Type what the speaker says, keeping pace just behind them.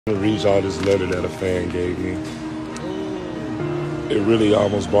To read y'all this letter that a fan gave me. It really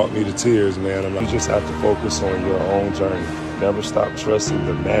almost brought me to tears, man. You just have to focus on your own journey. Never stop trusting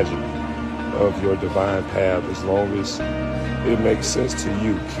the magic of your divine path. As long as it makes sense to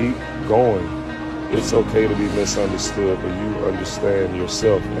you, keep going. It's okay to be misunderstood, but you understand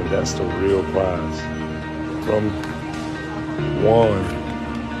yourself, and that's the real prize. From Juan.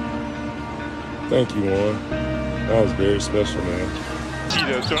 Thank you, Juan. That was very special, man.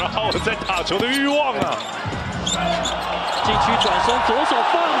 就让浩文在打球的欲望了。禁区转身，左手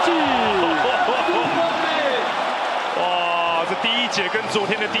放进。哇，这第一节跟昨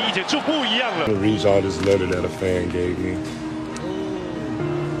天的第一节就不一样了。To read y'all this letter that a fan gave me.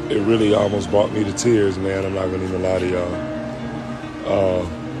 It really almost brought me to tears, man. I'm not gonna even lie to y'all.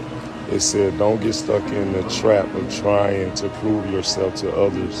 It said, don't get stuck in the trap of trying to prove yourself to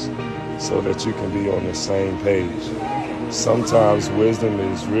others so that you can be on the same page. Sometimes wisdom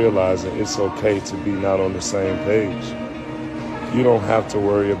is realizing it's okay to be not on the same page. You don't have to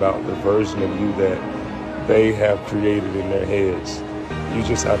worry about the version of you that they have created in their heads. You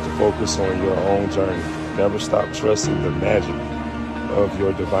just have to focus on your own journey. Never stop trusting the magic of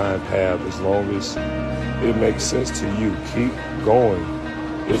your divine path. As long as it makes sense to you, keep going.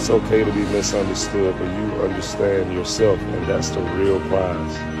 It's okay to be misunderstood, but you understand yourself, and that's the real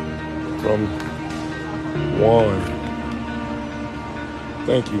prize. From Juan.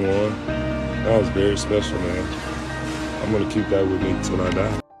 Thank you, Juan. That was very special, man. I'm gonna keep that with me till I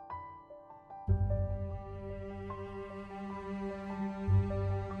die.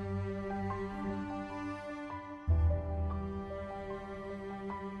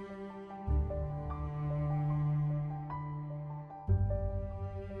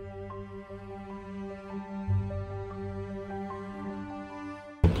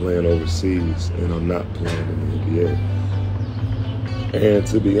 I'm playing overseas, and I'm not playing in the NBA. And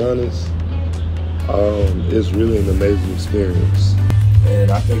to be honest, it's really an amazing experience. And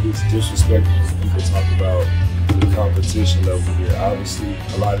I think it's disrespectful when people talk about the competition level here. Obviously,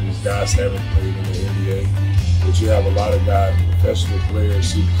 a lot of these guys haven't played in the NBA, but you have a lot of guys, professional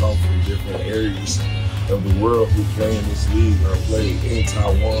players who come from different areas of the world who play in this league or play in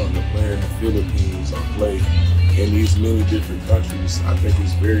Taiwan or play in the Philippines or play in these many different countries. I think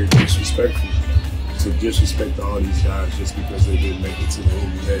it's very disrespectful to disrespect all these guys just because they didn't make it to the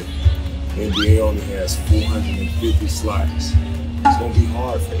NBA. The NBA only has 450 slots. It's gonna be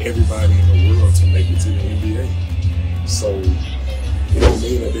hard for everybody in the world to make it to the NBA. So it don't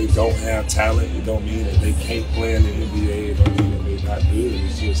mean that they don't have talent. It don't mean that they can't play in the NBA. It don't mean that they're not good.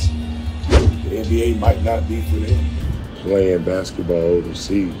 It's just the NBA might not be for them. Playing basketball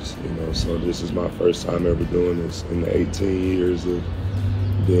overseas, so this is my first time ever doing this in the 18 years of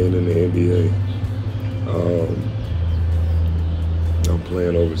being in the NBA. I'm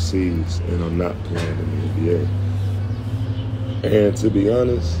playing overseas, and I'm not playing in the NBA. And to be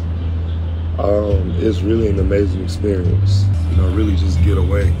honest, it's really an amazing experience. Really just get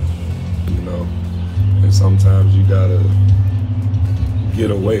away, And sometimes you gotta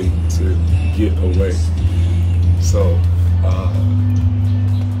get away to get away. So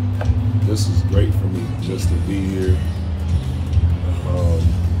this is great for me just to be here,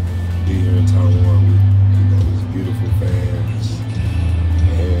 in Taiwan with these beautiful fans,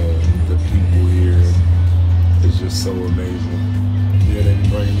 and the people here is just so amazing. Yeah, they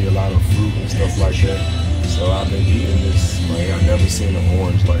bring me a lot of fruit and stuff like that. So I've been eating this, man. I've never seen an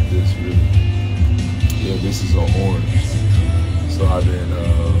orange like this, really. Yeah, this is an orange. So I've been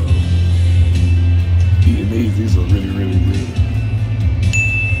eating these. These are really, really good.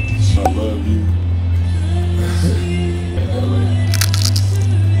 I love you.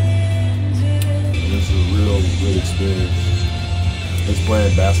 It's a real good experience. Just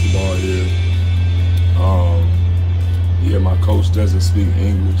playing basketball here. Yeah, my coach doesn't speak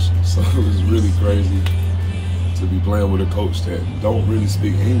English, so it was really crazy to be playing with a coach that don't really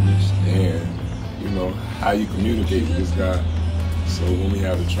speak English, and how you communicate with this guy. So when we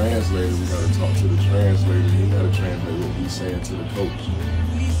have a translator, we gotta talk to the translator. He gotta translate what we're saying to the coach.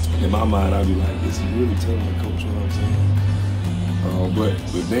 In my mind, I'd be like, is he really telling the coach what I'm saying?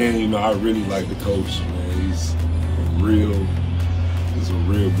 But then, I really like the coach, man. He's a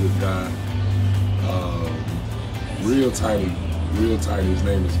real good guy. Real tiny. His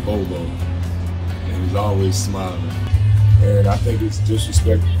name is Bobo, and he's always smiling. And I think it's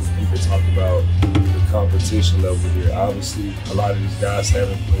disrespectful when people talk about the competition level here. Obviously, a lot of these guys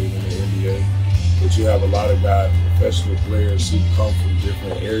haven't played in the NBA, but you have a lot of guys, professional players who come from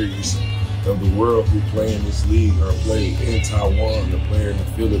different areas of the world who play in this league or play in Taiwan or play in the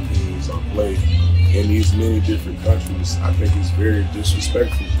Philippines or play in these many different countries, I think it's very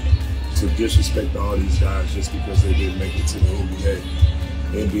disrespectful to disrespect all these guys just because they didn't make it to the NBA.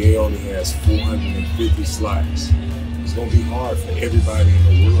 The NBA only has 450 slots. It's going to be hard for everybody in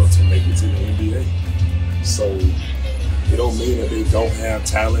the world to make it to the NBA. So it don't mean that they don't have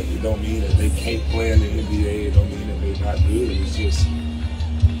talent. It don't mean that they can't play in the NBA. It don't mean that they're not good. It's just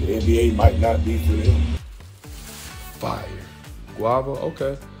the NBA might not be for them. Fire. Guava,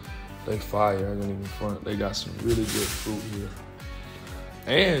 okay. They fire, I ain't even front. They got some really good fruit here.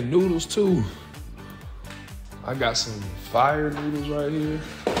 And noodles too. I got some fire noodles right here.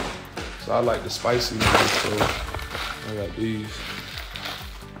 So I like the spicy noodles, so I got these.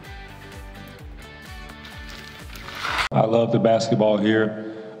 I love the basketball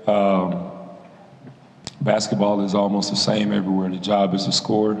here. Basketball is almost the same everywhere. The job is to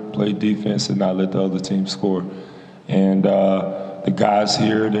score, play defense, and not let the other team score. And the guys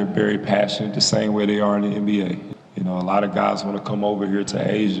here, they're very passionate the same way they are in the NBA. You know, a lot of guys want to come over here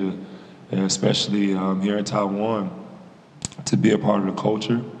to Asia, especially here in Taiwan, to be a part of the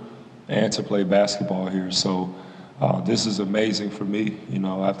culture and to play basketball here. So this is amazing for me. You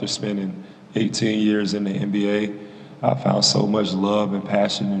know, after spending 18 years in the NBA, I found so much love and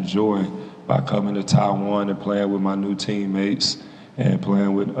passion and joy by coming to Taiwan and playing with my new teammates and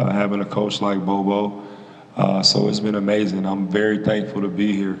playing with having a coach like Bobo. So it's been amazing. I'm very thankful to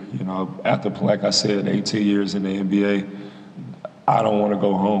be here. You know, after, like I said, 18 years in the NBA, I don't want to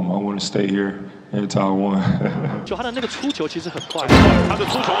go home. I want to stay here in Taiwan. 就他的那个出球其实很快，他的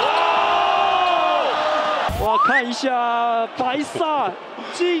出球，哇，看一下白萨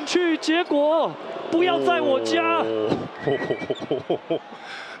进去，结果不要在我家。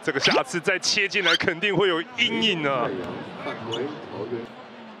这个下次再切进来肯定会有阴影啊。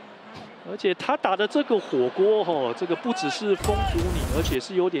而且他打的这个火锅哈，这个不只是封阻你，而且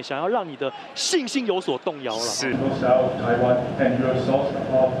是有点想要让你的信心有所动摇了。是。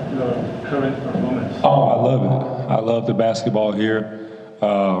Oh, I love it. I love the basketball here.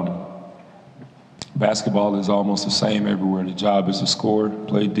 Basketball is almost the same everywhere. The job is to score,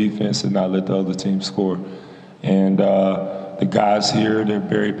 play defense, and not let the other team score. And the guys here, they're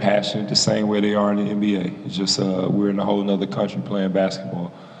very passionate the same way they are in the NBA. It's just we're in a whole nother country playing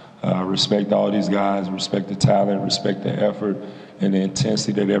basketball. Respect all these guys, respect the talent, respect the effort, and the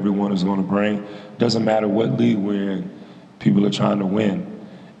intensity that everyone is going to bring. Doesn't matter what league we're in, people are trying to win.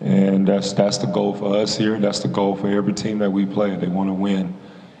 And that's the goal for us here. That's the goal for every team that we play. They want to win.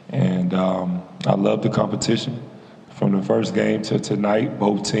 And I love the competition. From the first game to tonight,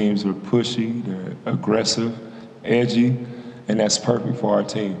 both teams are pushy, they're aggressive, edgy, and that's perfect for our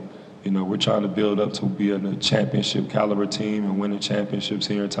team. You know, we're trying to build up to be a championship caliber team and winning championships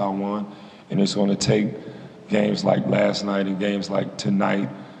here in Taiwan. And it's going to take games like last night and games like tonight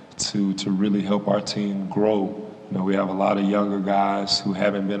to really help our team grow. You know, we have a lot of younger guys who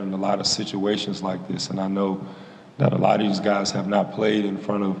haven't been in a lot of situations like this. And I know that a lot of these guys have not played in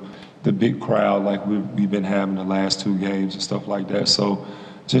front of the big crowd like we've been having the last two games and stuff like that. So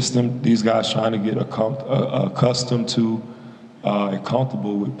just these guys trying to get accustomed to and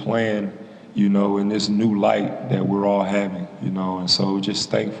comfortable with playing, you know, in this new light that we're all having, you know, and so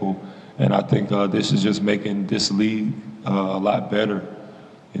just thankful. And I think this is just making this league a lot better.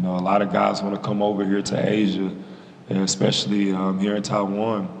 You know, a lot of guys want to come over here to Asia, especially here in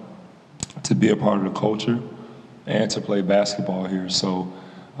Taiwan, to be a part of the culture and to play basketball here. So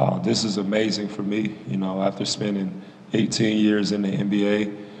this is amazing for me. You know, after spending 18 years in the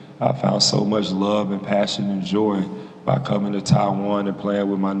NBA, I found so much love and passion and joy by coming to Taiwan and playing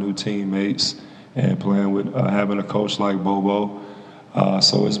with my new teammates and playing with having a coach like Bobo.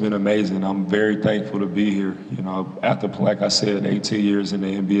 So it's been amazing. I'm very thankful to be here. You know, after, like I said, 18 years in the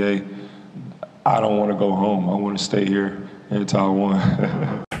NBA, I don't want to go home. I want to stay here in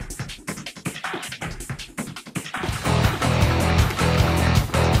Taiwan.